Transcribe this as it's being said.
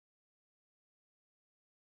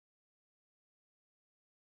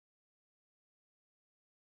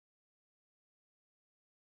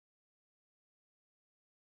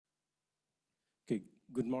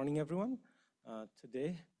Good morning, everyone.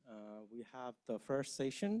 Today we have the first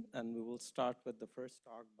session, and we will start with the first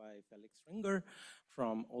talk by Felix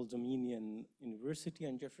from Old Dominion University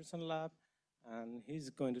and Jefferson Lab, and he's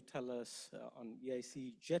going to tell us on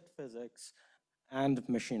EIC jet physics and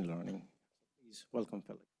machine learning. Please welcome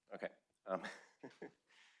Felix. Okay. All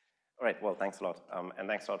right. Well, thanks a lot, and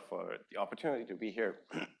thanks a lot for the opportunity to be here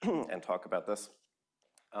and talk about this.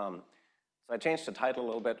 So I changed the title a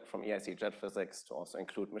little bit from EIC Jet Physics to also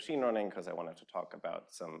include machine learning because I wanted to talk about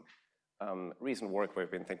some recent work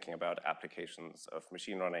we've been thinking about applications of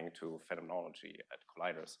machine learning to phenomenology at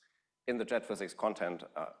colliders in the jet physics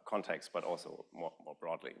context, but also more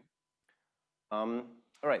broadly. All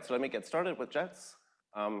right, so let me get started with jets.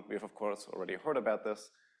 We've of course already heard about this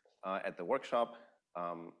at the workshop,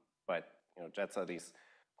 but jets are these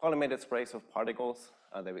collimated sprays of particles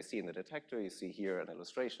that we see in the detector. You see here an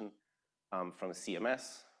illustration from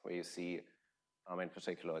CMS, where you see, in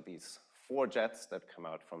particular, these 4 jets that come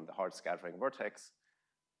out from the hard scattering vertex,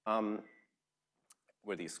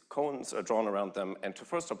 where these cones are drawn around them. And to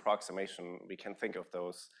first approximation, we can think of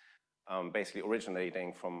those basically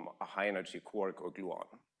originating from a high-energy quark or gluon.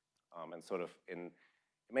 And sort of in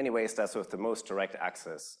many ways, that's sort of the most direct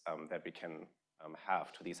access that we can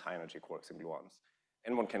have to these high-energy quarks and gluons.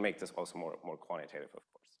 And one can make this also more quantitative, of course.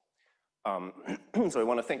 So we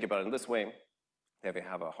want to think about it in this way, that we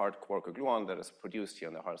have a hard quark or gluon that is produced here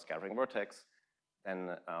in the hard scattering vertex.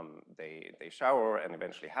 Then they shower and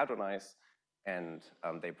eventually hadronize, and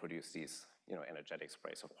they produce these energetic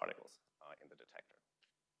sprays of particles in the detector.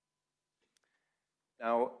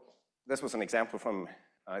 Now, this was an example from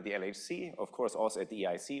the LHC. Of course, also at the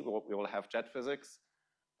EIC, we will have jet physics.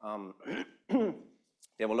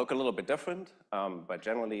 They will look a little bit different, but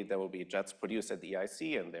generally there will be jets produced at the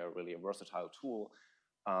EIC, and they're really a versatile tool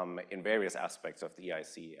in various aspects of the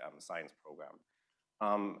EIC science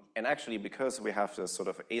program. And actually, because we have this sort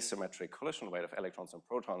of asymmetric collision rate of electrons and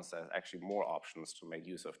protons, there's actually more options to make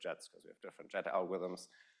use of jets, because we have different jet algorithms,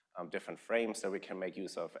 different frames that we can make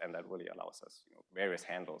use of, and that really allows us various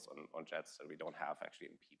handles on jets that we don't have actually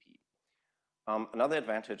in PP. Another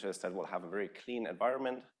advantage is that we'll have a very clean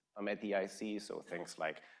environment at the EIC, so things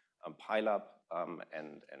like pileup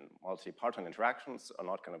and multi-parton interactions are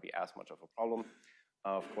not going to be as much of a problem,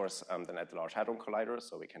 of course, than at the Large Hadron Collider,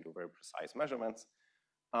 so we can do very precise measurements.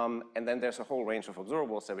 And then there's a whole range of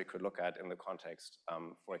observables that we could look at in the context,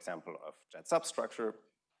 for example, of jet substructure,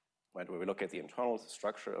 right, where we look at the internal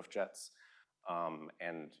structure of jets,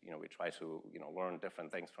 and we try to learn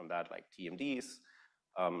different things from that, like TMDs,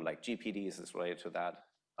 like GPDs is related to that.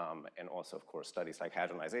 And also, of course, studies like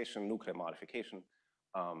hadronization, nuclear modification,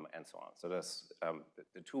 and so on. So there's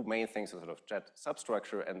the 2 main things are sort of jet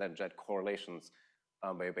substructure and then jet correlations,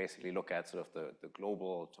 where you basically look at sort of the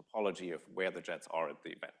global topology of where the jets are at the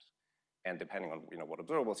event. And depending on what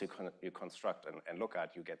observables you construct and look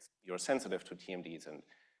at, you're sensitive to TMDs and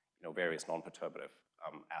various non-perturbative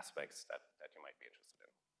aspects that you might be interested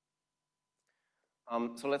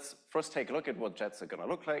in. So let's first take a look at what jets are going to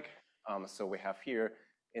look like. So we have here,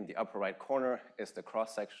 in the upper right corner is the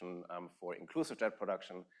cross-section for inclusive jet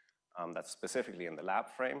production that's specifically in the lab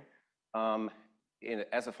frame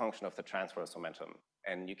as a function of the transverse momentum.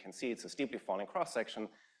 And you can see it's a steeply falling cross-section,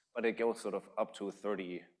 but it goes sort of up to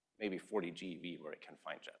 30, maybe 40 GeV where it can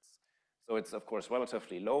find jets. So it's, of course,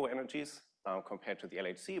 relatively low energies compared to the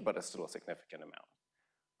LHC, but it's still a significant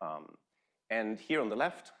amount. And here on the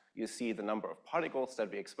left, you see the number of particles that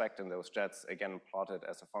we expect in those jets, again, plotted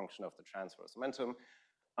as a function of the transverse momentum.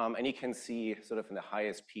 And you can see sort of in the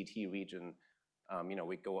highest PT region,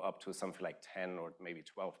 we go up to something like 10 or maybe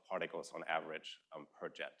 12 particles on average per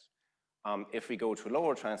jet. If we go to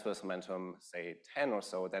lower transverse momentum, say 10 or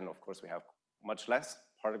so, then of course we have much less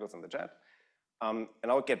particles in the jet. And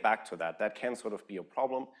I'll get back to that. That can sort of be a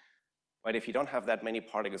problem. But if you don't have that many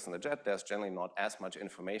particles in the jet, there's generally not as much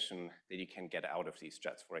information that you can get out of these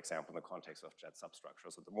jets, for example, in the context of jet substructure.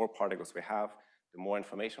 So the more particles we have, the more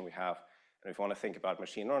information we have. And if you want to think about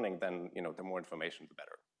machine learning, then the more information, the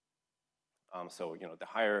better. So the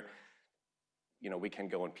higher we can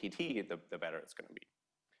go in PT, the better it's going to be.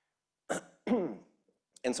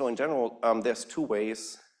 And so in general, there's 2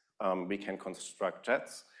 ways we can construct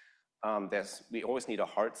jets. We always need a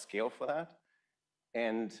hard scale for that.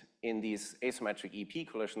 And in these asymmetric EP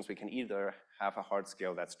collisions, we can either have a hard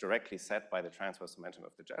scale that's directly set by the transverse momentum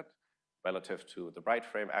of the jet relative to the bright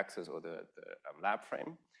frame axis or the lab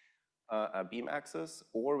frame beam axis,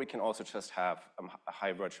 or we can also just have a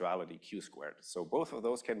high virtuality Q squared. So both of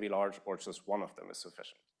those can be large, or just one of them is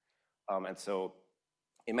sufficient. And so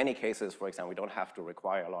in many cases, for example, we don't have to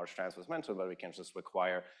require a large transverse momentum, but we can just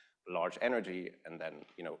require large energy, and then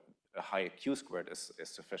a high Q squared is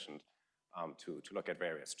sufficient to look at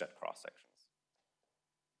various jet cross-sections.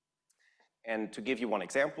 And to give you one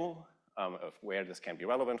example of where this can be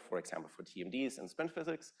relevant, for example, for TMDs in spin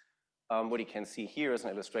physics, what you can see here is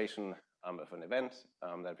an illustration of an event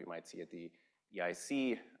that we might see at the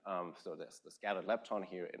EIC. So there's the scattered lepton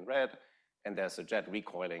here in red, and there's a jet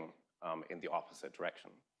recoiling in the opposite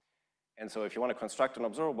direction. And so if you want to construct an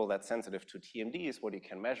observable that's sensitive to TMDs, what you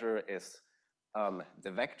can measure is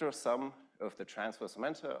the vector sum of the transverse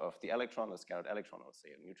momenta of the electron, the scattered electron, or say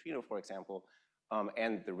a neutrino, for example,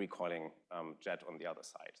 and the recoiling jet on the other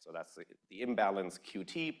side. So that's the imbalance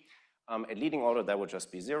QT. At leading order, that would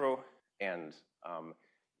just be 0. And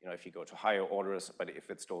if you go to higher orders, but if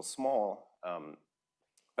it's still small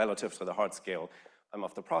relative to the hard scale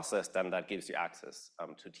of the process, then that gives you access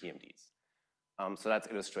to TMDs. So that's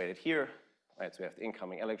illustrated here. Right? So we have the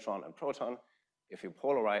incoming electron and proton. If you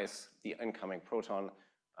polarize the incoming proton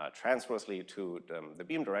transversely to the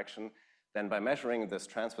beam direction, then by measuring this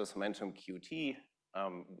transverse momentum QT,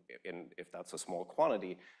 if that's a small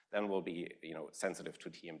quantity, then we'll be sensitive to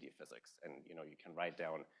TMD physics. And you can write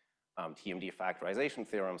down TMD factorization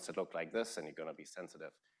theorems that look like this, and you're going to be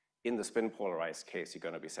sensitive. In the spin polarized case, you're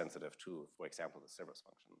going to be sensitive to, for example, the Sivers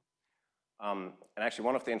function. And actually,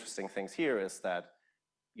 one of the interesting things here is that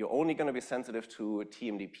you're only going to be sensitive to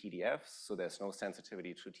TMD PDFs, so there's no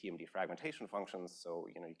sensitivity to TMD fragmentation functions. So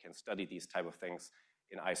you can study these type of things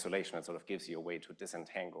in isolation. It sort of gives you a way to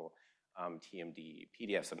disentangle TMD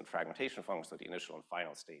PDFs and fragmentation functions, so the initial and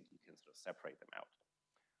final state, you can sort of separate them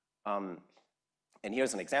out. And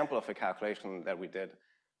here's an example of a calculation that we did.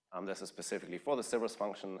 This is specifically for the Sivers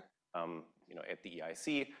function at the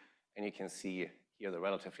EIC. And you can see here the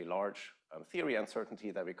relatively large theory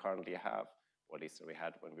uncertainty that we currently have, or at least that we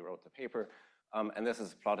had when we wrote the paper. And this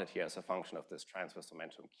is plotted here as a function of this transverse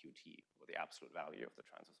momentum QT, or the absolute value of the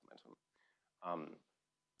transverse momentum.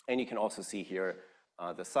 And you can also see here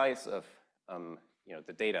the size of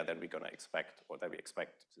the data that we're going to expect, or that we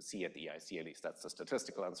expect to see at the EIC. At least that's the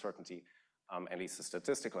statistical uncertainty. At least the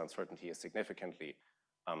statistical uncertainty is significantly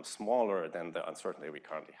smaller than the uncertainty we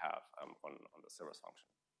currently have on the Sivers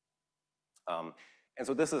function. And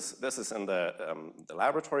so this is in the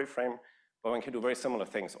laboratory frame, but one can do very similar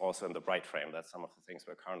things also in the bright frame. That's some of the things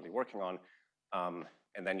we're currently working on.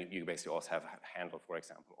 And then you basically also have a handle, for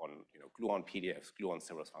example, on gluon PDFs, gluon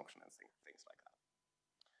Sivers function, and things like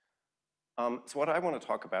that. So what I want to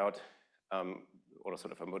talk about, or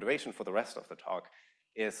sort of a motivation for the rest of the talk,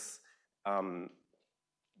 is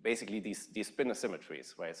basically these spin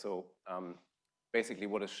asymmetries, right? So basically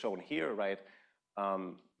what is shown here, right?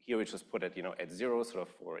 Here we just put it, at 0, sort of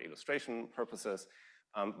for illustration purposes.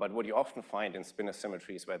 But what you often find in spin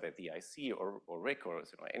asymmetries, whether at the EIC or RIC or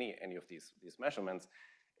any of these measurements,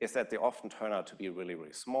 is that they often turn out to be really,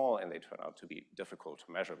 really small, and they turn out to be difficult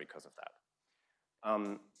to measure because of that.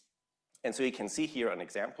 And so you can see here an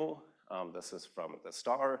example. This is from the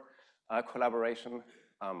STAR collaboration.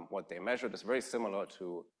 What they measured is very similar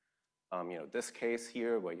to this case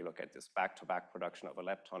here, where you look at this back-to-back production of a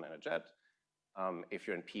lepton and a jet. If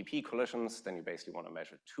you're in PP collisions, then you basically want to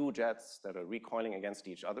measure 2 jets that are recoiling against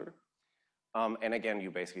each other. And again,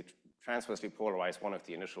 you basically transversely polarize one of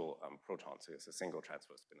the initial protons. So it's a single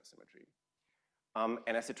transverse spin asymmetry.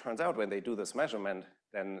 And as it turns out, when they do this measurement,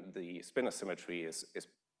 then the spin asymmetry is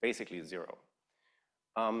basically 0.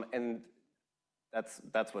 And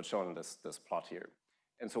that's what's shown in this plot here.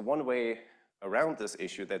 And so one way around this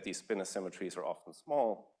issue that these spin asymmetries are often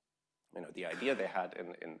small, the idea they had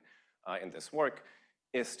in this work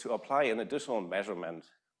is to apply an additional measurement,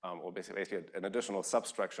 or basically an additional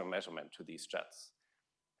substructure measurement to these jets.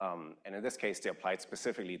 And in this case, they applied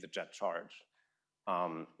specifically the jet charge.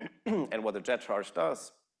 And what the jet charge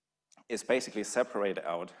does is basically separate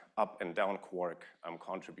out up and down quark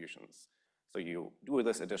contributions. So you do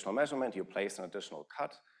this additional measurement, you place an additional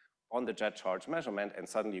cut on the jet charge measurement, and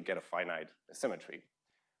suddenly you get a finite asymmetry.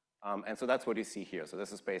 And so that's what you see here. So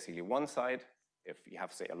this is basically one side. If you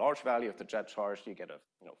have, say, a large value of the jet charge, you get a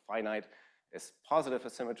finite is positive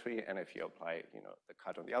asymmetry, and if you apply the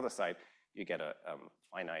cut on the other side, you get a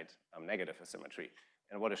finite negative asymmetry.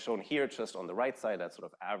 And what is shown here, just on the right side, that's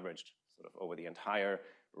sort of averaged sort of over the entire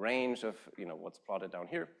range of what's plotted down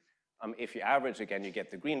here. If you average again, you get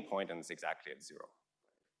the green point, and it's exactly at 0.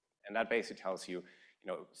 And that basically tells you,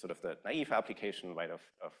 sort of the naive application, right, of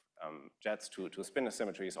jets to spin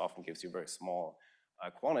asymmetries often gives you very small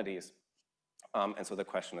quantities. And so the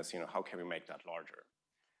question is, how can we make that larger?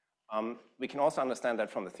 We can also understand that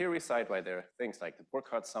from the theory side, right? There are things like the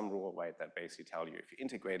Burkhardt sum rule, right, that basically tell you if you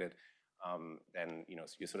integrate it, then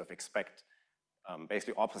you sort of expect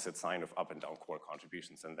basically opposite sign of up and down quark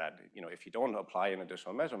contributions, and that if you don't apply an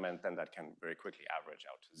additional measurement, then that can very quickly average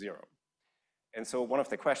out to 0. And so one of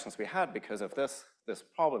the questions we had because of this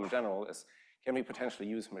problem in general is, can we potentially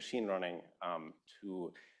use machine learning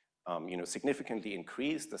to significantly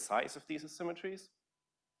increase the size of these asymmetries?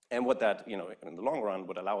 And what that in the long run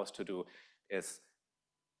would allow us to do is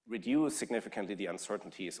reduce significantly the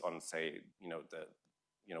uncertainties on, say,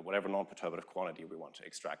 whatever non-perturbative quantity we want to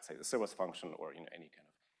extract, say the Sivers function or any kind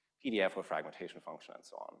of PDF or fragmentation function and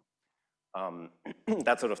so on.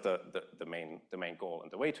 That's sort of the main goal.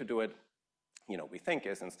 And the way to do it, we think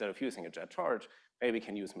is instead of using a jet charge, maybe we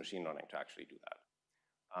can use machine learning to actually do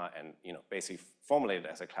that. And basically formulate it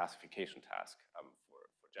as a classification task for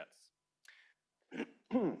jets.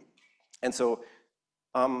 And so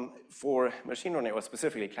for machine learning, or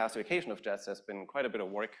specifically classification of jets, there's been quite a bit of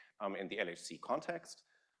work in the LHC context.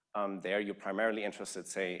 There you're primarily interested,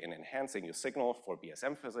 say, in enhancing your signal for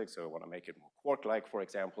BSM physics, so you want to make it more quark-like, for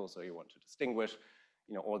example, so you want to distinguish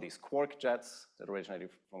all these quark jets that originated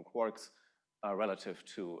from quarks relative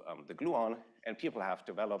to the gluon. And people have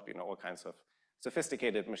developed all kinds of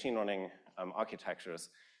sophisticated machine learning architectures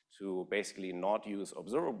to basically not use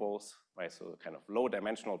observables, right? So kind of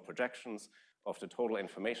low-dimensional projections of the total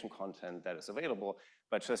information content that is available,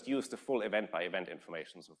 but just use the full event-by-event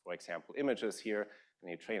information. So for example, images here,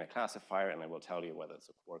 and you train a classifier, and it will tell you whether it's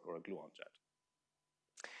a quark or a gluon jet.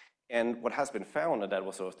 And what has been found, and that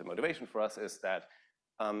was sort of the motivation for us, is that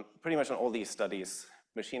pretty much in all these studies,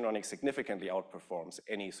 machine learning significantly outperforms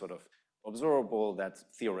any sort of observable that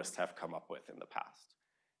theorists have come up with in the past.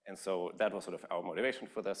 And so that was sort of our motivation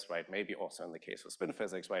for this, right? Maybe also in the case of spin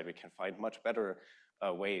physics, right? We can find much better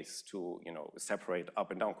ways to, separate up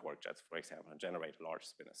and down quark jets, for example, and generate large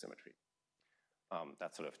spin asymmetry.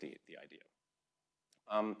 That's sort of the idea.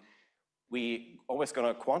 We always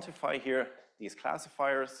going to quantify here these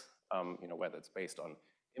classifiers, whether it's based on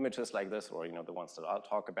images like this or the ones that I'll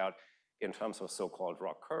talk about in terms of so-called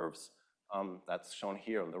ROC curves. That's shown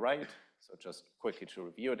here on the right. So just quickly to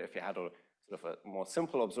review it, if you had a sort of a more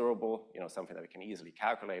simple observable, something that we can easily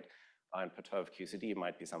calculate in perturbed QCD,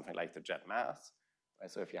 might be something like the jet mass.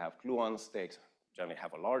 Right? So if you have gluons, they generally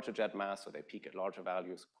have a larger jet mass, so they peak at larger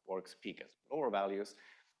values. Quarks peak at lower values.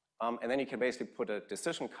 And then you can basically put a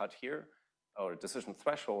decision cut here, or a decision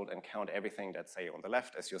threshold, and count everything that's, say, on the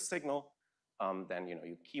left as your signal. Then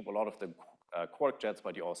you keep a lot of the quark jets,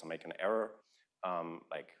 but you also make an error.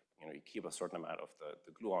 You keep a certain amount of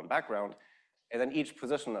the gluon background. And then each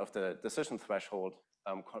position of the decision threshold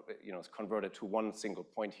is converted to one single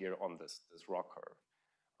point here on this ROC curve.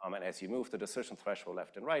 And as you move the decision threshold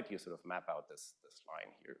left and right, you sort of map out this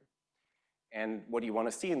line here. And what you want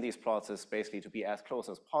to see in these plots is basically to be as close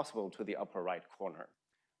as possible to the upper right corner.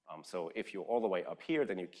 So if you're all the way up here,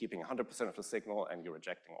 then you're keeping 100% of the signal and you're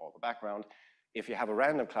rejecting all the background. If you have a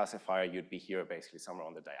random classifier, you'd be here basically somewhere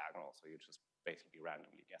on the diagonal, so you'd just basically be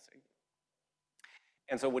randomly guessing.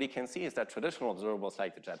 And so what you can see is that traditional observables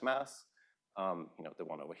like the jet mass, the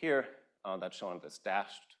one over here, that's shown this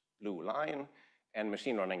dashed blue line, and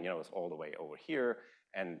machine learning, is all the way over here.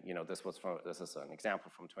 And this is an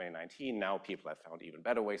example from 2019. Now people have found even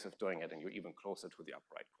better ways of doing it, and you're even closer to the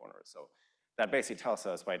upper right corner. So that basically tells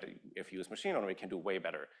us, right, if you use machine learning, we can do way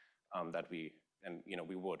better than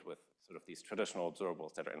we would with sort of these traditional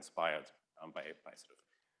observables that are inspired by sort of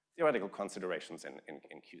theoretical considerations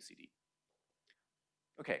in QCD.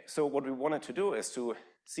 Okay, so what we wanted to do is to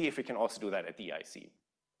see if we can also do that at the EIC.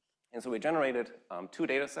 And so we generated 2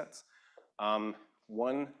 data sets.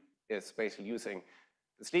 One is basically using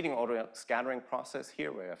this leading order scattering process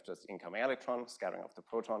here, where we have just incoming electron, scattering of the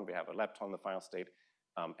proton. We have a lepton, the final state,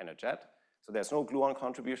 and a jet. So there's no gluon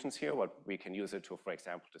contributions here. What we can use it to, for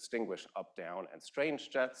example, distinguish up, down, and strange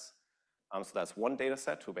jets. So that's one data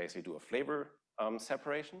set to basically do a flavor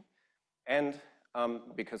separation. And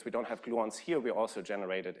because we don't have gluons here, we also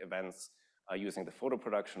generated events using the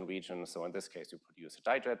photoproduction region. So in this case, we produce a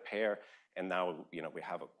dijet pair, and now we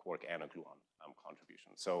have a quark and a gluon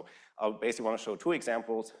contribution. So I basically want to show 2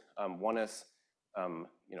 examples. One is a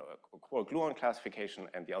quark gluon classification,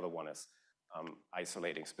 and the other one is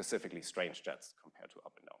isolating specifically strange jets compared to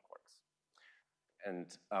up and down quarks.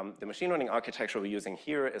 And the machine learning architecture we're using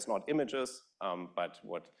here is not images, but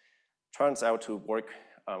what turns out to work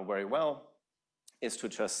very well is to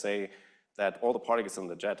just say that all the particles in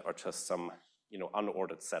the jet are just some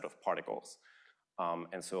unordered set of particles.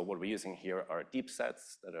 And so what we're using here are deep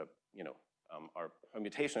sets that are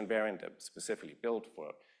permutation invariant, specifically built for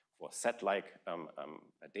a set-like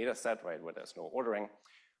a data set, right, where there's no ordering,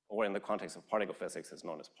 or in the context of particle physics is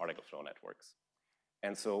known as particle flow networks.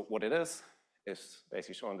 And so what it is is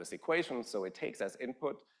basically shown in this equation. So it takes as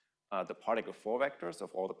input the particle 4 vectors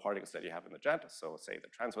of all the particles that you have in the jet. So say the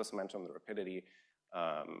transverse momentum, the rapidity,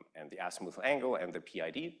 and the azimuthal angle, and the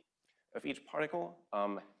PID of each particle.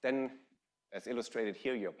 Then, as illustrated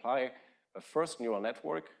here, you apply a first neural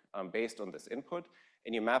network based on this input,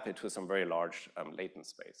 and you map it to some very large latent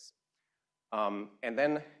space. And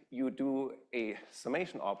then you do a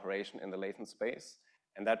summation operation in the latent space,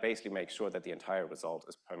 and that basically makes sure that the entire result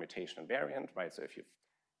is permutation invariant, right? So if you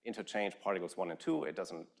interchange particles 1 and 2, it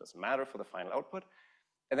doesn't matter for the final output.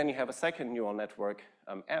 And then you have a second neural network,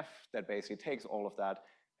 F, that basically takes all of that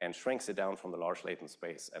and shrinks it down from the large latent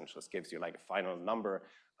space and just gives you like a final number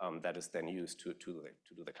that is then used to do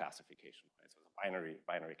the classification, right? So it's a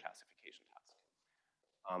binary classification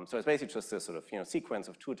task. So it's basically just this sort of sequence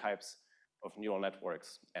of 2 types of neural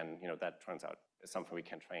networks, and that turns out is something we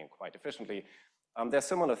can train quite efficiently. There's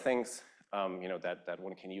similar things that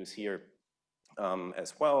one can use here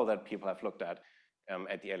as well that people have looked at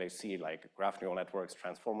the LHC, like graph neural networks,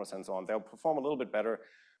 transformers, and so on. They'll perform a little bit better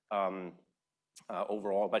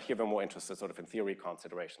overall, but here we're more interested sort of in theory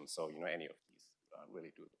considerations. So any of these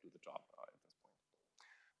really do the job at this point.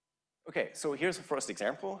 Okay, so here's the first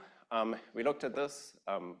example. We looked at this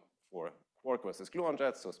for quark versus gluon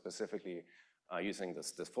jets, so specifically using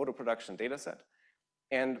this photo production data set.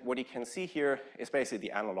 And what you can see here is basically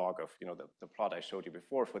the analog of the plot I showed you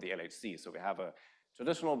before for the LHC. So we have a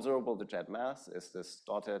traditional observable, the jet mass is this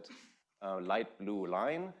dotted light blue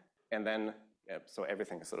line, and then so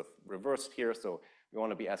everything is sort of reversed here. So we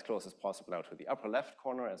want to be as close as possible now to the upper left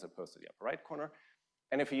corner as opposed to the upper right corner.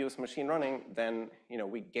 And if you use machine learning, then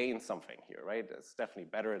we gain something here, right? It's definitely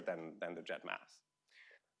better than the jet mass.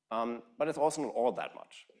 But it's also not all that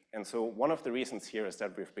much. And so one of the reasons here is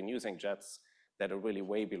that we've been using jets that are really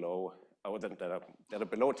way below, or that are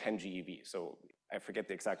below 10 GeV. So I forget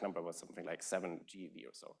the exact number, but something like 7 GeV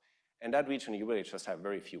or so. In that region, you really just have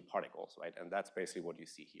very few particles, right? And that's basically what you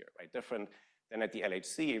see here, right? Different than at the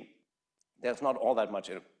LHC, there's not all that much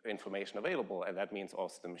information available, and that means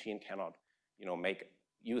also the machine cannot, make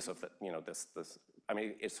use of the, I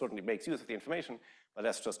mean, it certainly makes use of the information, but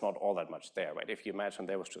that's just not all that much there, right? If you imagine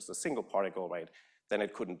there was just a single particle, right, then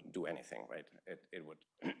it couldn't do anything, right? It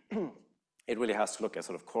would, it really has to look at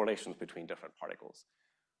sort of correlations between different particles.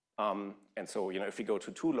 And so, if we go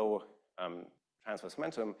to too low transverse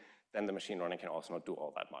momentum, then the machine learning can also not do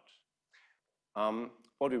all that much.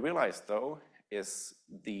 What we realized, though, is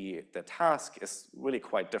the task is really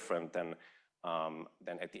quite different than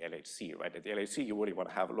at the LHC, right? At the LHC, you really want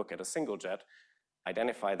to have a look at a single jet,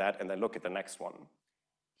 identify that, and then look at the next one.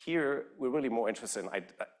 Here, we're really more interested in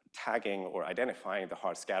tagging or identifying the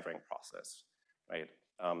hard scattering process, right?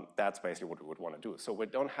 That's basically what we would want to do. So we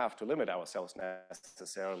don't have to limit ourselves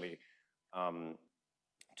necessarily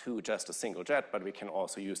to just a single jet, but we can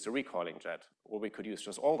also use the recoiling jet, or we could use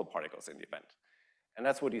just all the particles in the event. And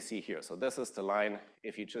that's what you see here. So this is the line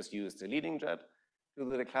if you just use the leading jet to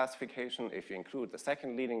do the classification, if you include the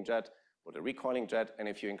second leading jet or the recoiling jet, and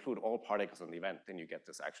if you include all particles in the event, then you get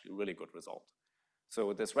this actually really good result.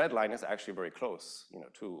 So this red line is actually very close,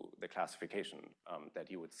 to the classification that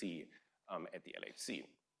you would see at the LHC.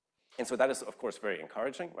 And so that is, of course, very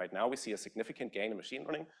encouraging. Right now, we see a significant gain in machine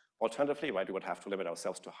learning. Alternatively, right, we would have to limit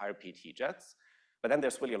ourselves to higher PT jets. But then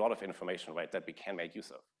there's really a lot of information, right, that we can make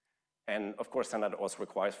use of. And of course, then that also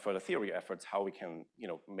requires further theory efforts, how we can,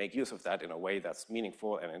 make use of that in a way that's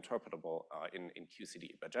meaningful and interpretable in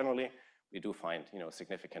QCD. But generally, we do find,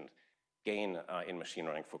 significant gain in machine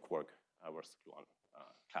learning for quark versus gluon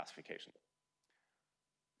classification.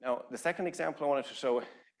 Now, the second example I wanted to show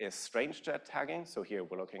is strange jet tagging. So here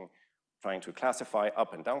we're trying to classify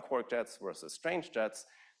up and down quark jets versus strange jets.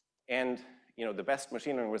 And the best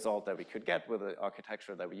machine learning result that we could get with the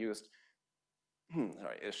architecture that we used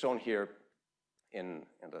is shown here in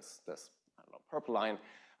this I don't know, purple line.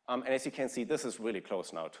 And as you can see, this is really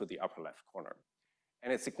close now to the upper left corner.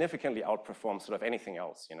 And it significantly outperforms sort of anything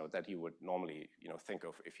else that you would normally think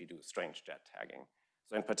of if you do strange jet tagging.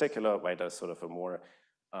 So in particular, right, there's sort of a more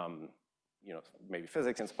maybe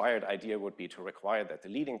physics-inspired idea would be to require that the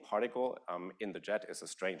leading particle in the jet is a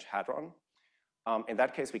strange hadron. In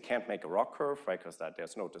that case, we can't make a ROC curve, right, because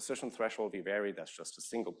there's no decision threshold. We vary, that's just a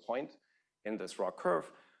single point in this ROC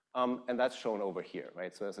curve. And that's shown over here,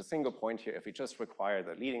 right? So there's a single point here. If we just require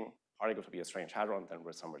the leading particle to be a strange hadron, then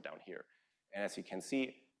we're somewhere down here. And as you can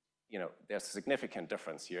see, there's a significant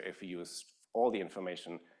difference here. If we use all the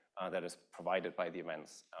information that is provided by the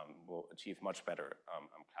events, we'll achieve much better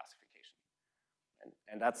classification.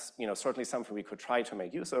 And that's certainly something we could try to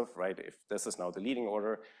make use of, right? If this is now the leading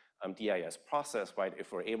order DIS process, right?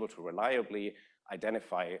 If we're able to reliably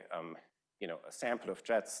identify a sample of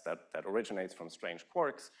jets that originates from strange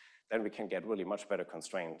quarks, then we can get really much better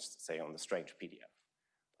constraints, say, on the strange PDF.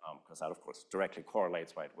 Because that, of course, directly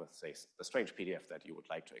correlates, right, with, say, the strange PDF that you would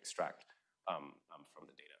like to extract from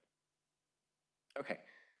the data. Okay,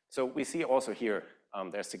 so we see also here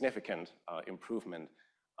there's significant improvement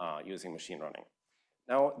using machine learning.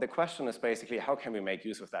 Now, the question is basically, how can we make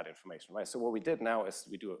use of that information, right? So what we did now is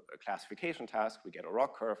we do a classification task, we get a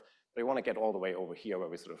ROC curve, but we want to get all the way over here where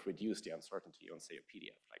we sort of reduce the uncertainty on, say, a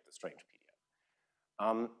PDF, like the strange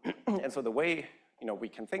PDF. And so the way we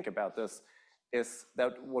can think about this is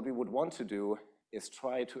that what we would want to do is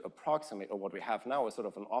try to approximate, or what we have now is sort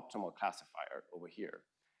of an optimal classifier over here.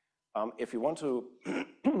 If we want to,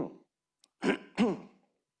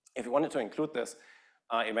 if we wanted to include this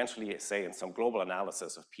eventually, say, in some global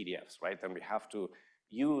analysis of PDFs, right, then we have to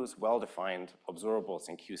use well-defined observables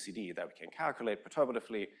in QCD that we can calculate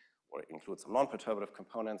perturbatively or include some non-perturbative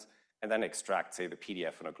components, and then extract, say, the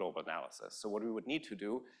PDF in a global analysis. So what we would need to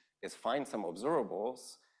do is find some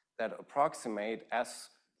observables that approximate as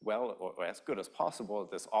well or as good as possible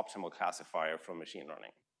this optimal classifier from machine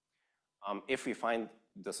learning. If we find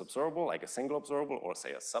this observable, like a single observable, or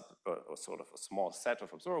say or sort of a small set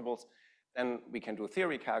of observables, then we can do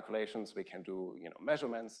theory calculations, we can do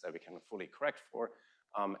measurements that we can fully correct for,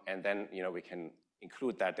 and then we can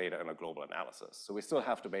include that data in a global analysis. So we still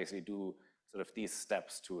have to basically do sort of these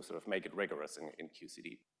steps to sort of make it rigorous in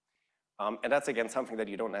QCD. And that's again something that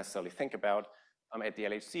you don't necessarily think about at the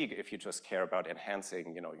LHC if you just care about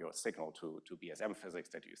enhancing your signal to BSM physics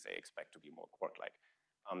that you say expect to be more quark-like.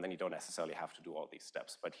 Then you don't necessarily have to do all these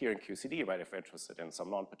steps. But here in QCD, right, if we're interested in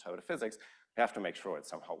some non-perturbative physics, we have to make sure it's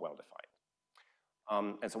somehow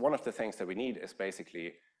well-defined. And so one of the things that we need is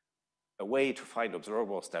basically a way to find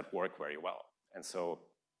observables that work very well. And so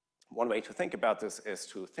one way to think about this is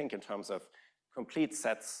to think in terms of complete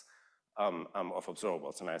sets of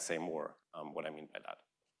observables, and I say more what I mean by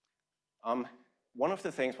that. One of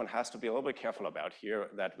the things one has to be a little bit careful about here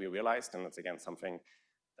that we realized, and it's again something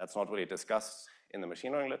that's not really discussed in the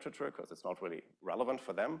machine learning literature because it's not really relevant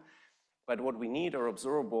for them, but what we need are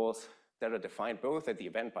observables that are defined both at the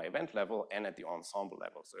event-by-event level and at the ensemble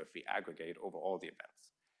level, so if we aggregate over all the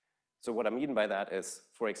events. So what I mean by that is,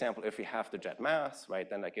 for example, if we have the jet mass, right,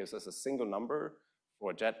 then that gives us a single number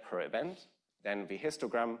for a jet per event. Then we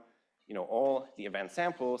histogram all the event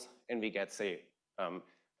samples, and we get, say, a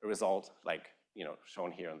result like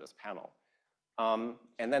shown here in this panel.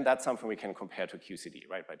 And then that's something we can compare to QCD,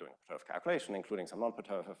 right, by doing perturbative calculation, including some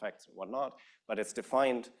non-perturbative effects and whatnot. But it's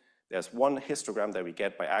defined, there's one histogram that we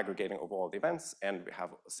get by aggregating over all the events, and we have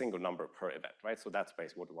a single number per event, right? So that's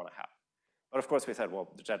basically what we want to have. But of course, we said,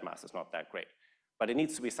 well, the jet mass is not that great. But it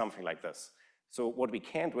needs to be something like this. So what we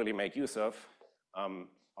can't really make use of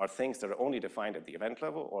are things that are only defined at the event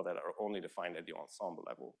level or that are only defined at the ensemble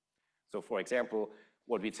level. So for example,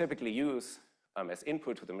 what we typically use as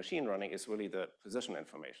input to the machine learning is really the position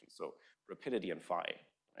information, so rapidity and phi,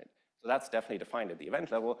 right? So that's definitely defined at the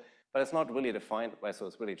event level, but it's not really defined, right? So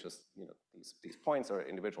it's really just, these points are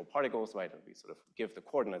individual particles, right? And we sort of give the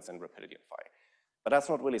coordinates in rapidity and phi. But that's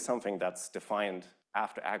not really something that's defined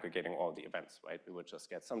after aggregating all the events, right? We would just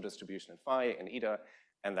get some distribution in phi and eta,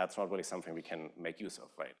 and that's not really something we can make use of,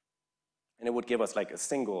 right? And it would give us like a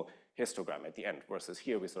single histogram at the end, versus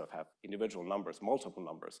here we sort of have individual numbers, multiple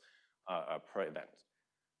numbers per event.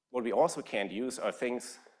 What we also can't use are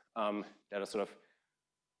things that are sort of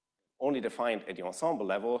only defined at the ensemble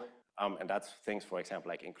level, and that's things, for example,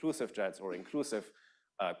 like inclusive jets or inclusive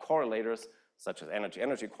correlators, such as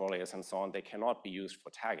energy-energy correlators and so on. They cannot be used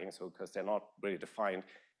for tagging, so because they're not really defined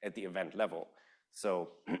at the event level. So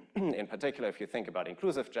in particular, if you think about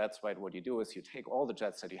inclusive jets, right, what you do is you take all the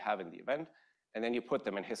jets that you have in the event, and then you put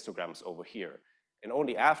them in histograms over here. And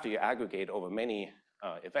only after you aggregate over many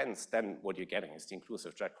events, then what you're getting is the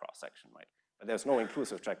inclusive jet cross-section, right? But there's no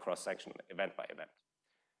inclusive jet cross-section event by event.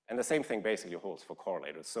 And the same thing basically holds for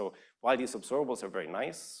correlators. So while these observables are very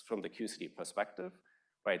nice from the QCD perspective,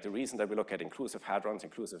 right, the reason that we look at inclusive hadrons,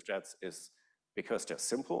 inclusive jets, is because they're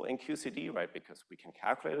simple in QCD, right, because we can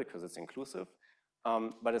calculate it because it's inclusive.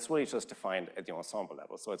 But it's really just defined at the ensemble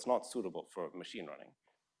level, so it's not suitable for machine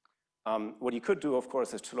learning. What you could do, of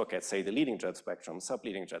course, is to look at, say, the leading jet spectrum,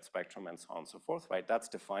 sub-leading jet spectrum, and so on and so forth, right? That's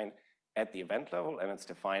defined at the event level, and it's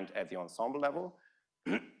defined at the ensemble level.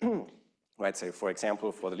 Right, so for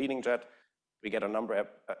example, for the leading jet, we get a number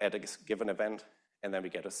at a given event, and then we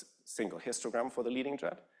get a single histogram for the leading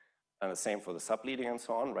jet, and the same for the sub-leading and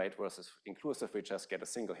so on, right? Versus inclusive, we just get a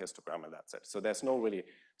single histogram and that's it. So there's no really,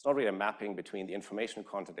 it's not really a mapping between the information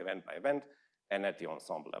content event by event and at the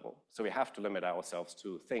ensemble level. So we have to limit ourselves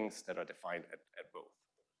to things that are defined at both.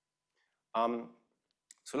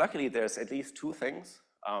 So luckily, there's at least two things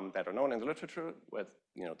that are known in the literature with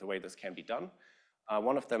the way this can be done.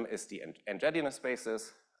 One of them is the N-Jediness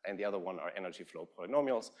spaces, and the other one are energy flow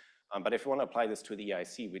polynomials. But if you want to apply this to the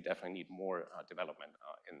EIC, we definitely need more development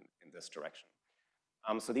in this direction.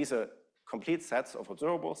 So these are complete sets of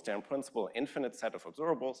observables. They're in principle an infinite set of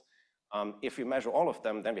observables. If we measure all of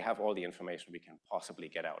them, then we have all the information we can possibly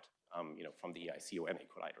get out from the EIC or any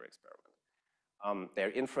collider experiment.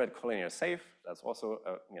 They're infrared collinear safe. That's also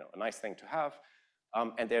a nice thing to have.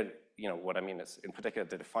 And they're, what I mean is, in particular,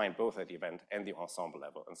 they define both at the event and the ensemble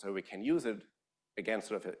level. And so we can use it, again,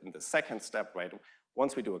 sort of in the second step, right?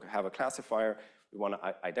 Once we have a classifier, we want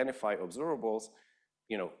to identify observables,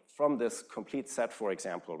 from this complete set, for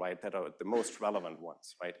example, right, that are the most relevant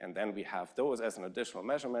ones, right? And then we have those as an additional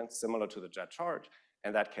measurement, similar to the jet charge,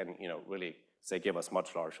 and that can, really, say, give us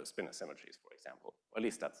much larger spin asymmetries, for example. Or at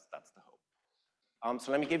least that's the hope.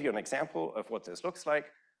 So let me give you an example of what this looks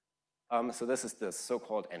like. So this is the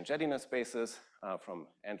so-called N-Jediness spaces from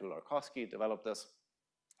Andrew Larkowski developed this.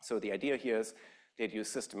 So the idea here is that you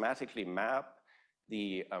systematically map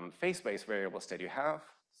the phase space variables that you have.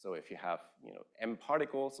 So if you have m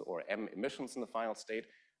particles or m emissions in the final state,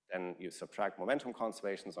 then you subtract momentum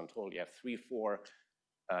conservations until you have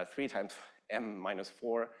 3 times m minus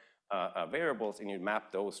 4 variables, and you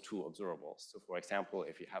map those to observables. So for example,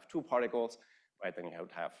 if you have 2 particles, right, then you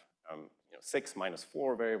would have 6 minus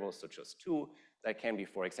 4 variables, so just 2. That can be,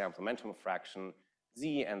 for example, momentum fraction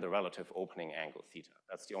z and the relative opening angle theta.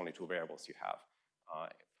 That's the only 2 variables you have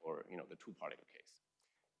for the 2 particle case.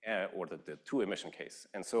 Or the 2 emission case.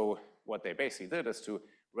 And so what they basically did is to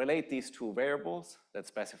relate these 2 variables that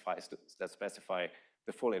specify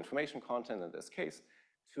the full information content in this case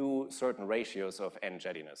to certain ratios of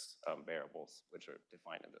N-Jediness variables, which are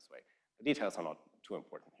defined in this way. The details are not too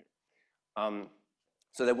important here.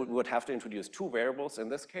 So that we would have to introduce 2 variables in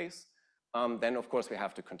this case. Then, of course, we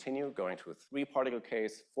have to continue going to a 3-particle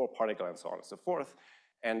case, 4-particle, and so on and so forth.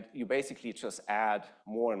 And you basically just add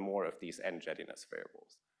more and more of these N-Jediness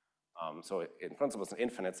variables. So in principle, it's an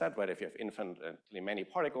infinite set, right? If you have infinitely many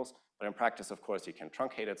particles, but in practice, of course, you can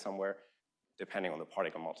truncate it somewhere depending on the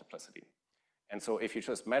particle multiplicity. And so if you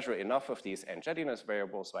just measure enough of these N-Jediness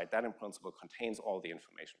variables, right, that in principle contains all the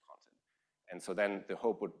information content. And so then the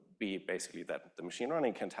hope would be basically that the machine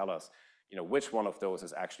learning can tell us, which one of those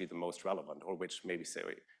is actually the most relevant, or which maybe, say,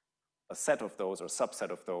 a set of those or subset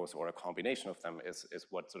of those or a combination of them is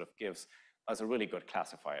what sort of gives us a really good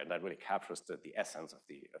classifier that really captures the essence of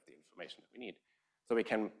the information that we need. So we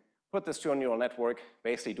can put this to a neural network,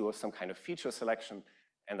 basically do some kind of feature selection,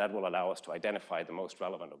 and that will allow us to identify the most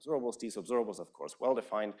relevant observables. These observables, of course,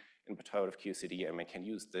 well-defined in perturbative QCD, and we can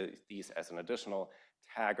use these as an additional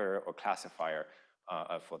tagger or classifier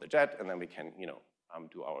for the jet, and then we can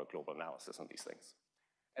do our global analysis on these things.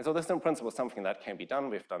 And so this, in principle, is something that can be done.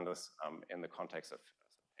 We've done this in the context of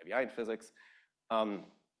heavy ion physics.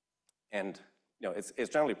 And it's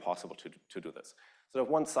generally possible to do this. So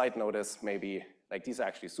one side note is maybe, like, these are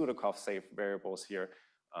actually Sudokov safe variables here,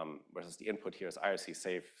 versus the input here is IRC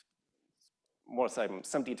safe. More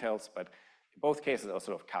some details, but both cases are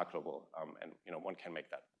sort of calculable, and one can make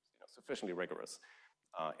that sufficiently rigorous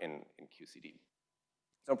in QCD.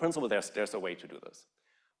 So in principle, there's a way to do this.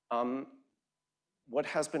 What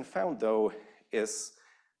has been found, though, is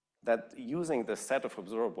that using the set of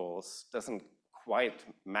observables doesn't quite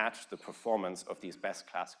match the performance of these best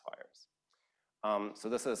classifiers. So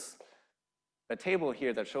this is a table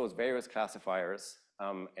here that shows various classifiers,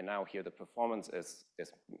 and now here the performance is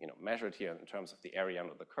measured here in terms of the area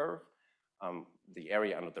under the curve, the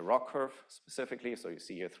area under the ROC curve specifically. So you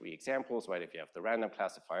see here 3 examples, right? If you have the random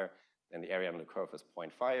classifier, then the area under the curve is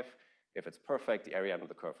 0.5. If it's perfect, the area under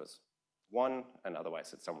the curve is 1, and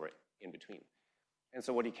otherwise it's somewhere in between. And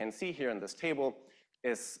so what you can see here in this table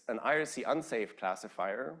is an IRC unsafe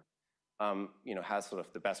classifier has sort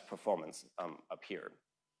of the best performance up here.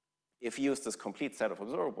 If you use this complete set of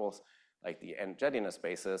observables, like the N-Jediness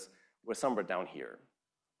spaces, we're somewhere down here.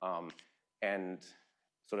 And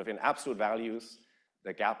sort of in absolute values,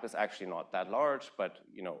 the gap is actually not that large, but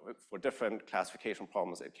for different classification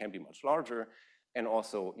problems, it can be much larger. And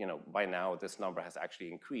also, by now, this number has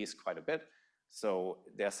actually increased quite a bit. So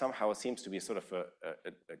there somehow seems to be sort of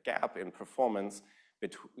a gap in performance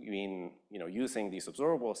between using these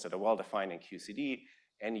observables that are well-defined in QCD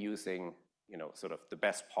and using sort of the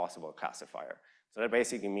best possible classifier. So that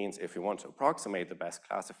basically means if you want to approximate the best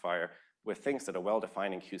classifier with things that are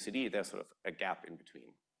well-defined in QCD, there's sort of a gap in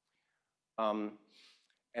between.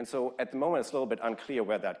 And so at the moment, it's a little bit unclear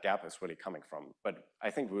where that gap is really coming from. But I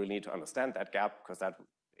think we really need to understand that gap, because that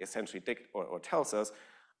essentially tells us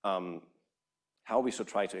how we should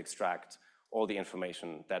try to extract all the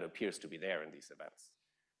information that appears to be there in these events.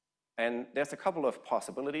 And there's a couple of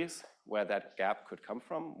possibilities where that gap could come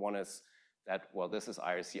from. One is that, well, this is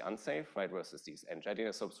IRC unsafe, right, versus these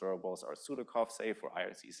engineers observables are Sudakov safe or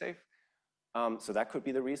IRC safe. So that could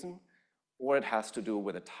be the reason. Or it has to do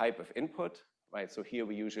with a type of input, right? So here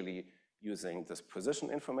we're usually using this position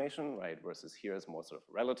information, right, versus here is more sort of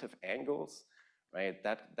relative angles, right?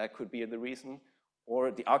 That could be the reason. Or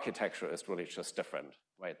the architecture is really just different,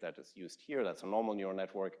 right? That is used here, that's a normal neural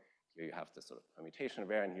network. Here you have this sort of permutation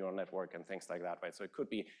variant neural network and things like that, right? So it could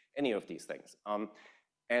be any of these things.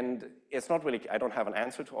 And it's not really, I don't have an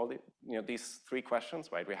answer to all the, these three questions,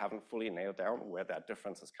 right? We haven't fully nailed down where that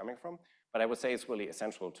difference is coming from. But I would say it's really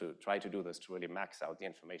essential to try to do this to really max out the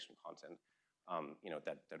information content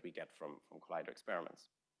that we get from collider experiments.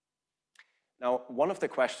 Now, one of the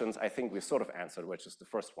questions I think we sort of answered, which is the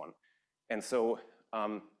first one. And so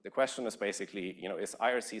the question is basically, is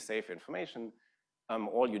IRC safe information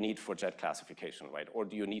all you need for jet classification, right? Or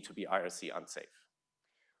do you need to be IRC unsafe?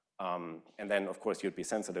 And then, of course, you'd be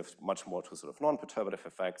sensitive much more to sort of non-perturbative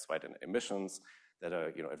effects, right, and emissions that are,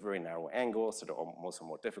 at very narrow angles that are also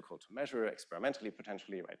more difficult to measure experimentally,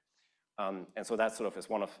 potentially, right? And so that sort of is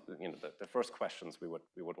one of the first questions we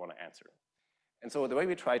would want to answer. And so the way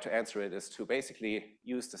we try to answer it is to basically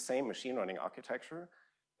use the same machine learning architecture,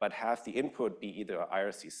 but have the input be either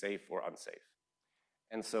IRC safe or unsafe.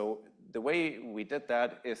 And so the way we did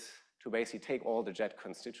that is to basically take all the jet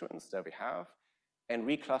constituents that we have and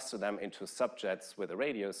recluster them into subjets with a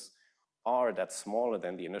radius r that's smaller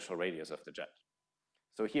than the initial radius of the jet.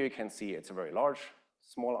 So here you can see it's a very large,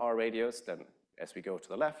 small r radius. Then as we go to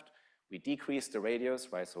the left, we decrease the radius,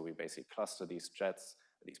 right? So we basically cluster these jets,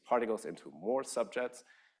 these particles into more subjets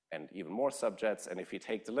and even more subjets. And if we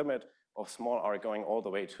take the limit of small r going all the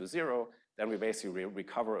way to 0, then we basically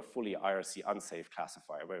recover a fully IRC unsafe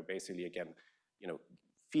classifier, where we basically, again,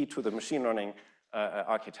 feed to the machine learning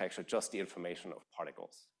architecture just the information of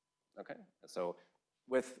particles. Okay, so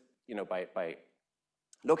with by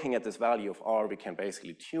looking at this value of r, we can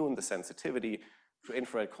basically tune the sensitivity to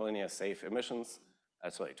infrared collinear safe emissions.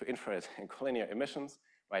 To infrared and collinear emissions,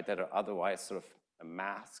 right, that are otherwise sort of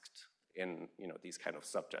masked in these kind of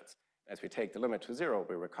subjets. As we take the limit to 0,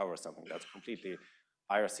 we recover something that's completely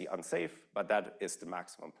IRC unsafe, but that is the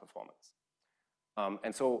maximum performance.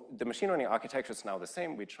 And so the machine learning architecture is now the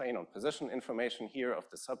same. We train on position information here of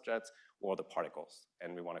the subjects or the particles,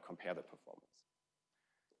 and we want to compare the performance.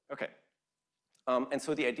 Okay. And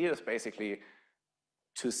so the idea is basically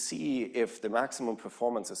to see if the maximum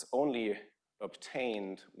performance is only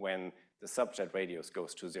obtained when the subjet radius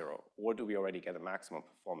goes to 0, or do we already get a maximum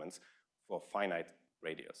performance for finite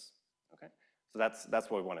radius? Okay, so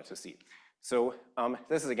that's what we wanted to see. So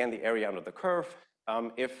this is again the area under the curve.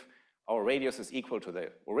 If our radius is equal to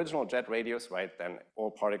the original jet radius, right, then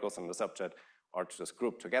all particles in the subjet are just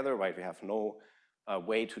grouped together, right? We have no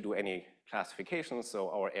way to do any classification,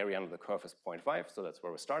 so our area under the curve is 0.5, so that's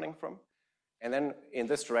where we're starting from. And then in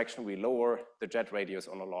this direction, we lower the jet radius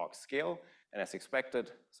on a log scale. And as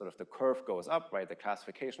expected, sort of the curve goes up, right? The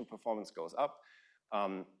classification performance goes up.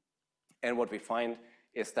 And what we find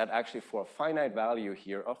is that actually for a finite value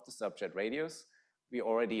here of the subjet radius, we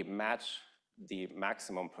already match the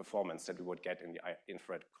maximum performance that we would get in the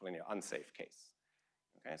infrared collinear unsafe case.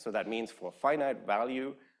 Okay, so that means for a finite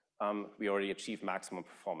value, we already achieve maximum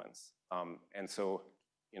performance. And so,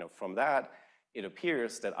 from that, it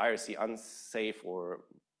appears that IRC unsafe or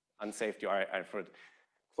unsafety or infrared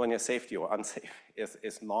collinear safety or unsafe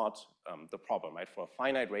is not the problem, right? For a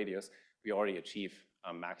finite radius, we already achieve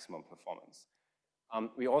maximum performance.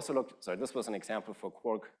 We also looked, sorry, this was an example for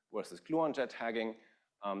quark versus gluon jet tagging.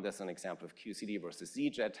 There's an example of QCD versus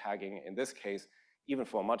Z jet tagging. In this case, even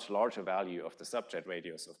for a much larger value of the subjet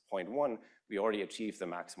radius of 0.1, we already achieved the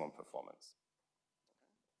maximum performance.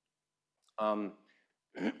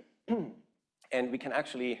 And we can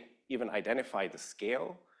actually even identify the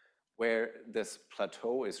scale where this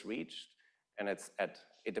plateau is reached, and it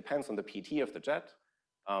depends on the PT of the jet,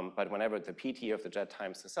 but whenever the PT of the jet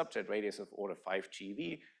times the subjet radius of order 5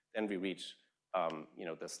 GeV, then we reach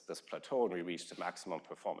this plateau and we reach the maximum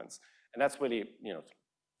performance. And that's really,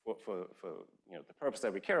 for the purpose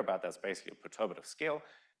that we care about, that's basically a perturbative scale,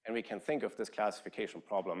 and we can think of this classification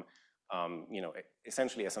problem,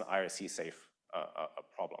 essentially as an IRC safe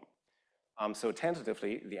problem. So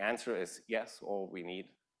tentatively, the answer is yes, all we need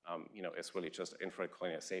is really just infrared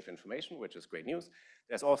collinear safe information, which is great news.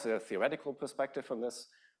 There's also a theoretical perspective on this,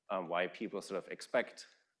 why people sort of expect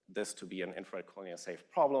this to be an infrared collinear safe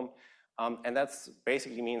problem. And that's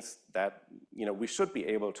basically means that we should be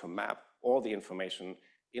able to map all the information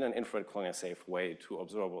in an infrared colonial safe way to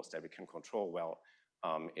observables that we can control well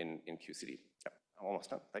in QCD. Yeah, I'm almost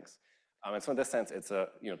done, thanks. And so in this sense, it's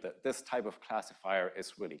this type of classifier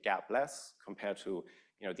is really gapless compared to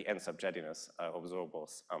the n-subjettinous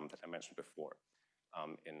observables that I mentioned before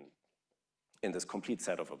in this complete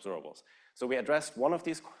set of observables. So we addressed one of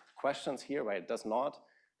these questions here, right? It does not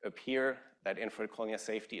appear that infrared colonial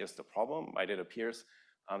safety is the problem, right? It appears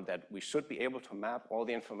that we should be able to map all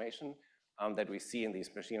the information that we see in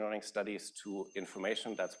these machine learning studies to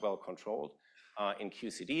information that's well controlled in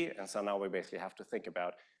QCD. And so now we basically have to think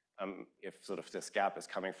about if sort of this gap is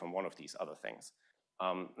coming from one of these other things.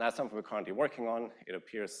 That's something we're currently working on. It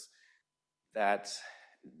appears that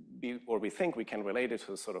we think we can relate it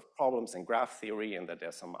to sort of problems in graph theory and that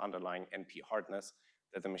there's some underlying NP hardness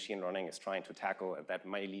that the machine learning is trying to tackle and that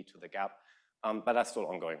may lead to the gap. But that's still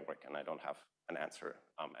ongoing work and I don't have an answer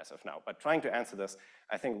as of now. But trying to answer this,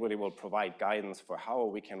 I think really will provide guidance for how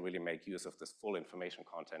we can really make use of this full information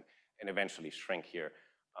content and eventually shrink here,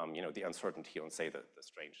 the uncertainty on, say, the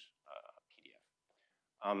strange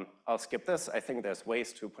PDF. I'll skip this. I think there's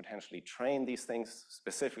ways to potentially train these things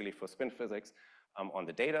specifically for spin physics on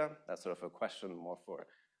the data. That's sort of a question more for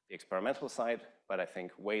the experimental side, but I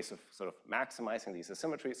think ways of sort of maximizing these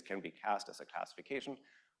asymmetries can be cast as a classification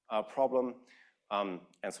problem. And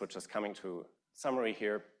so just coming to summary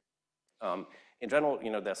here, in general,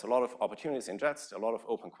 there's a lot of opportunities in JETS, a lot of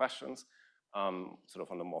open questions, sort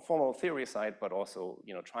of on the more formal theory side, but also,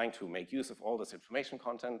 trying to make use of all this information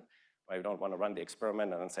content. Right? We don't want to run the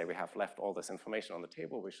experiment and then say we have left all this information on the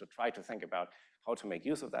table. We should try to think about how to make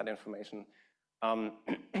use of that information.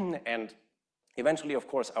 And eventually, of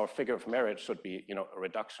course, our figure of merit should be, a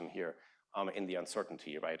reduction here in the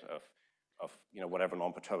uncertainty, right, of whatever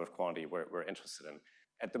non-perturbative quantity we're interested in.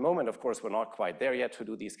 At the moment, of course, we're not quite there yet to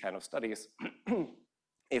do these kind of studies.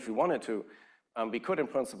 If we wanted to, we could in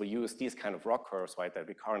principle use these kind of ROC curves, right, that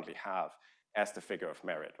we currently have as the figure of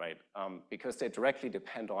merit, right? Because they directly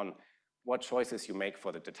depend on what choices you make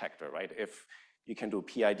for the detector, right? If you can do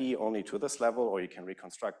PID only to this level, or you can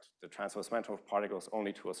reconstruct the transverse momentum of particles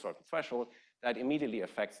only to a certain threshold, that immediately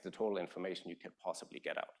affects the total information you can possibly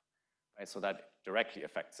get out. Right? So that directly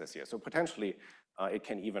affects this here. So potentially, it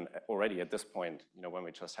can even already at this point, when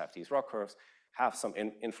we just have these ROC curves, have some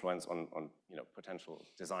influence on potential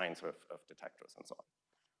designs of detectors and so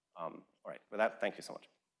on. All right, with that, thank you so much.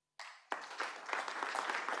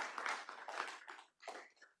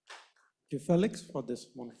 Thank you, Felix, for this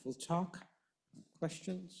wonderful talk.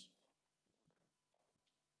 Questions?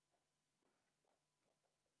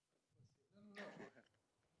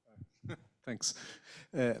 Thanks.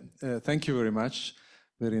 Thank you very much.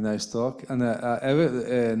 Very nice talk. And I have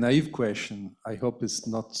a naive question. I hope it's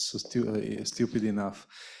not so stupid enough.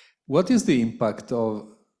 What is the impact of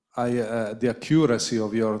the accuracy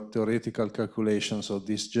of your theoretical calculations of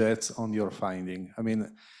these jets on your finding? I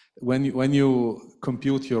mean, when you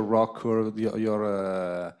compute your ROC curve,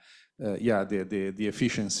 the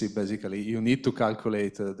efficiency, basically, you need to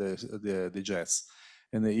calculate the jets.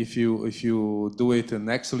 And if you do it in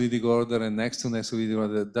next to leading order and next to leading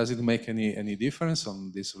order, does it make any difference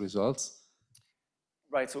on these results?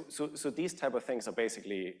 Right. So these type of things are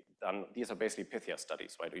basically done. These are basically Pythia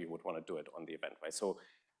studies, right? Or you would want to do it on the event, right? So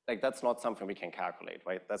that's not something we can calculate,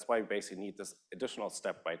 right? That's why we basically need this additional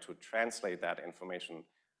step, right, to translate that information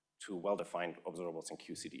to well-defined observables in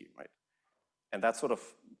QCD, right? And that's sort of,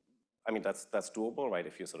 I mean, that's doable, right?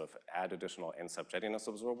 If you sort of add additional n-subjettinous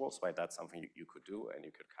observables, right? That's something you could do, and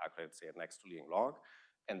you could calculate, say, a next to leading log,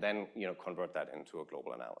 and then convert that into a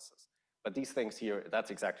global analysis. But these things here,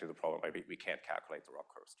 that's exactly the problem, right? We can't calculate the ROC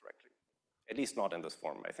curves directly, at least not in this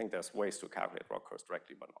form. I think there's ways to calculate ROC curves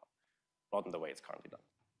directly, but not in the way it's currently done.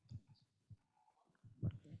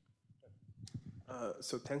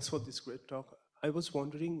 So thanks for this great talk. I was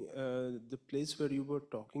wondering, the place where you were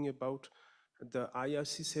talking about the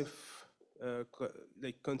IRC safe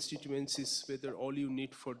like constituents is whether all you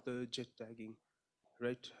need for the jet tagging,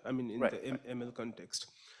 right? I mean, in the ML context.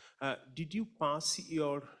 Did you pass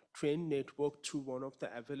your trained network through one of the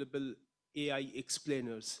available AI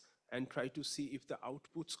explainers and try to see if the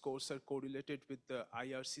output scores are correlated with the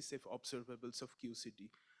IRC safe observables of QCD,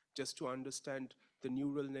 just to understand the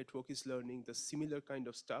neural network is learning the similar kind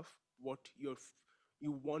of stuff, what you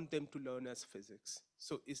want them to learn as physics.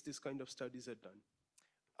 So is this kind of studies are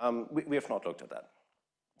done? We have not looked at that.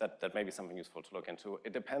 That may be something useful to look into.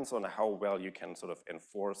 It depends on how well you can sort of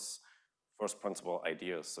enforce first principle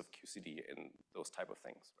ideas of QCD in those type of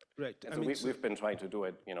things. Right. And so we've been trying to do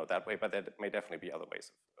it, that way, but there may definitely be other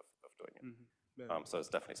ways of doing it. Mm-hmm. So it's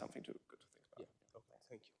definitely something good to think about. Yeah. Okay.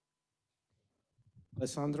 Thank you.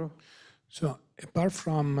 Alessandro? So apart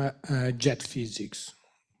from jet physics,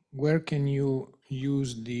 where can you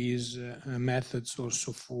use these methods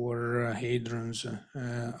also for hadrons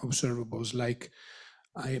observables? Like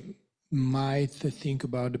I might think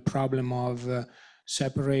about the problem of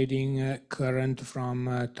separating current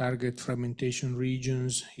from target fragmentation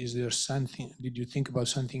regions. Is there something, did you think about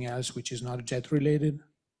something else which is not jet related?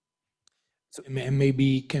 So, and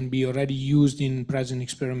maybe can be already used in present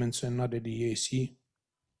experiments and not at the EIC?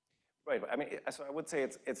 Right. I mean, so I would say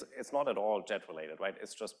it's not at all jet related, right?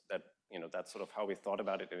 It's just that, you know, that's sort of how we thought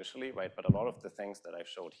about it initially, right? But a lot of the things that I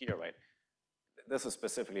showed here, right? This is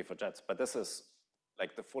specifically for jets, but this is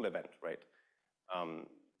like the full event, right?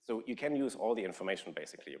 So you can use all the information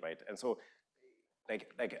basically, right? And so, I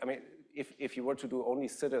mean, if you were to do only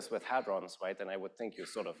CITES with hadrons, right, then I would think you're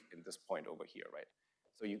sort of in this point over here, right?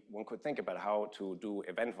 So one could think about how to do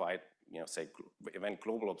event-wide, you know, say event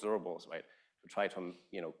global observables, right, to try to,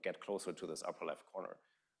 you know, get closer to this upper left corner.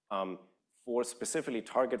 For specifically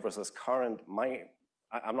target versus current,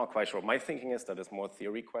 I'm not quite sure. My thinking is that it's more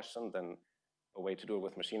theory question than a way to do it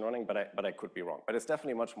with machine learning, but I could be wrong. But it's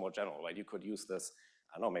definitely much more general, right? You could use this,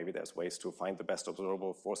 I don't know, maybe there's ways to find the best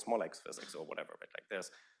observable for small x physics or whatever, right? Like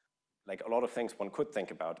there's like a lot of things one could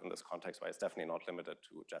think about in this context, right? It's definitely not limited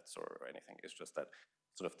to jets or anything. It's just that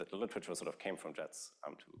sort of the literature sort of came from jets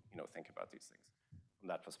to, you know, think about these things from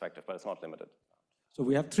that perspective, but it's not limited. So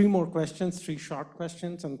we have 3 more questions, 3 short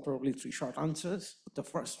questions and probably 3 short answers. The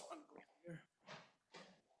first one here.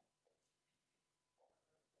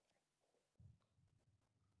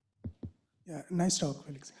 Yeah, nice talk,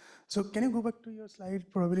 Felix. So can you go back to your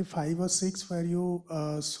slide, probably 5 or 6, where you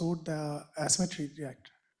showed the asymmetry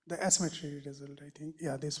reactor, the asymmetry result, I think.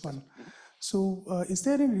 Yeah, this one. So is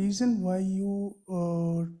there any reason why you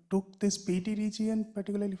took this PT region,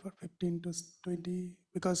 particularly for 15 to 20?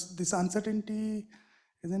 Because this uncertainty,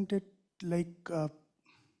 isn't it like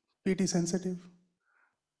PT sensitive?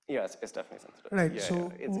 Yes, it's definitely sensitive. Right, Yeah,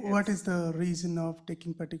 so yeah. what is the reason of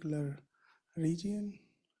taking particular region?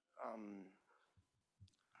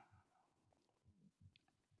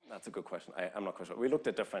 That's a good question. I'm not quite sure. We looked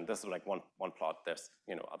at different, this is like one plot, there's,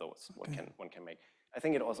 you know, others one can make. I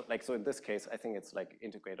think it also, like, so in this case, I think it's like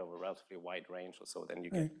integrate over a relatively wide range or so, then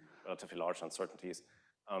you get relatively large uncertainties.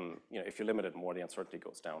 You know, if you limit it more, the uncertainty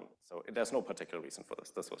goes down. So there's no particular reason for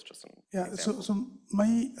this. This was just an example. So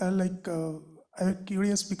my, I'm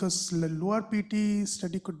curious because the lower PT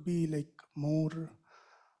study could be like more,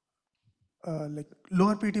 like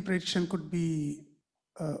lower PT prediction could be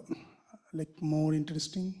like more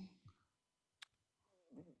interesting.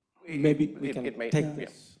 Maybe we can take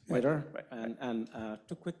this later. Right. And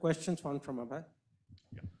 2 quick questions, one from Abhay.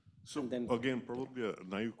 Yeah. So again, probably a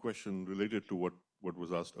naive question related to what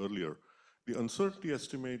was asked earlier. The uncertainty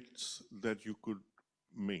estimates that you could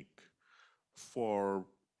make for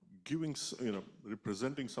giving, you know,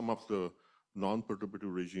 representing some of the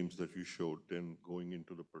non-perturbative regimes that you showed, then going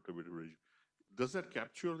into the perturbative regime, does that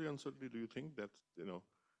capture the uncertainty? Do you think that, you know,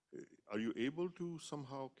 are you able to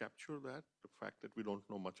somehow capture that, the fact that we don't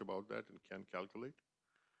know much about that and can't calculate?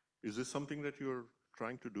 Is this something that you're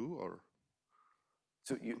trying to do, or?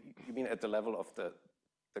 So you mean at the level of the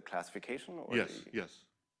classification? Or yes, yes.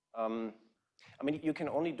 I mean, you can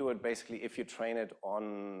only do it basically if you train it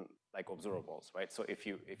on like observables, right? So if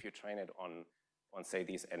you train it on say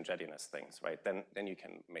these n-jettiness things, right? Then you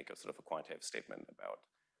can make a sort of a quantitative statement about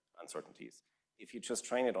uncertainties. If you just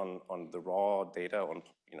train it on the raw data, on,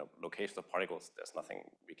 you know, location of particles, there's nothing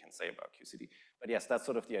we can say about QCD. But yes, that's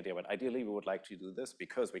sort of the idea. But ideally, we would like to do this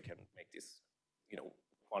because we can make these, you know,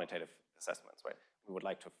 quantitative assessments, right? We would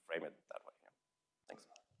like to frame it that way. Yeah. Thanks.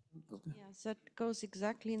 Yes, that goes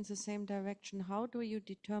exactly in the same direction. How do you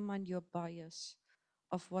determine your bias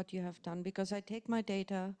of what you have done? Because I take my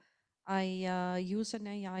data, I use an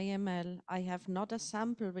AI/ML, I have not a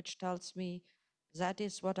sample which tells me that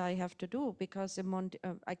is what I have to do, because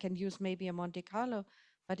I can use maybe a Monte Carlo,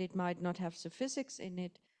 but it might not have the physics in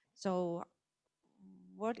it. So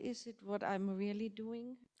what is it, what I'm really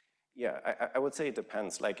doing? Yeah, I would say it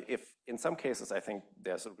depends. Like if in some cases, I think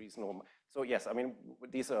there's a reasonable, so yes, I mean,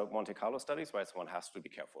 these are Monte Carlo studies, right? So one has to be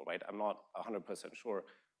careful, right? I'm not 100% sure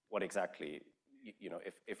what exactly, you know,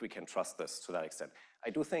 if we can trust this to that extent. I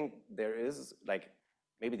do think there is, like,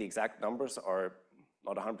 maybe the exact numbers are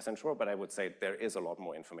not 100% sure, but I would say there is a lot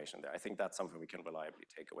more information there. I think that's something we can reliably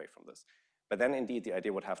take away from this. But then indeed, the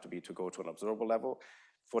idea would have to be to go to an observable level.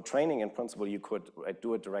 For training, in principle, you could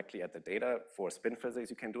do it directly at the data. For spin physics,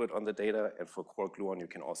 you can do it on the data. And for core gluon, you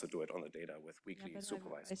can also do it on the data with weekly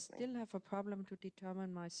supervised. I still have a problem to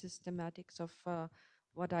determine my systematics of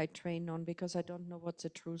what I train on, because I don't know what the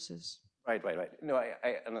truth is. Right. No,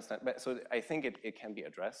 I understand. But so I think it can be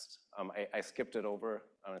addressed. I skipped it over.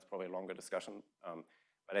 It's probably a longer discussion.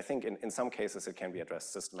 But I think in some cases it can be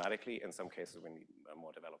addressed systematically. In some cases we need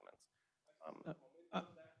more developments.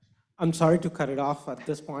 I'm sorry to cut it off at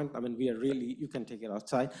this point. I mean, we are really, you can take it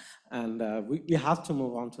outside. And we have to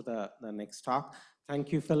move on to the next talk.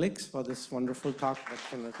 Thank you, Felix, for this wonderful talk that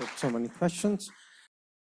generated so many questions.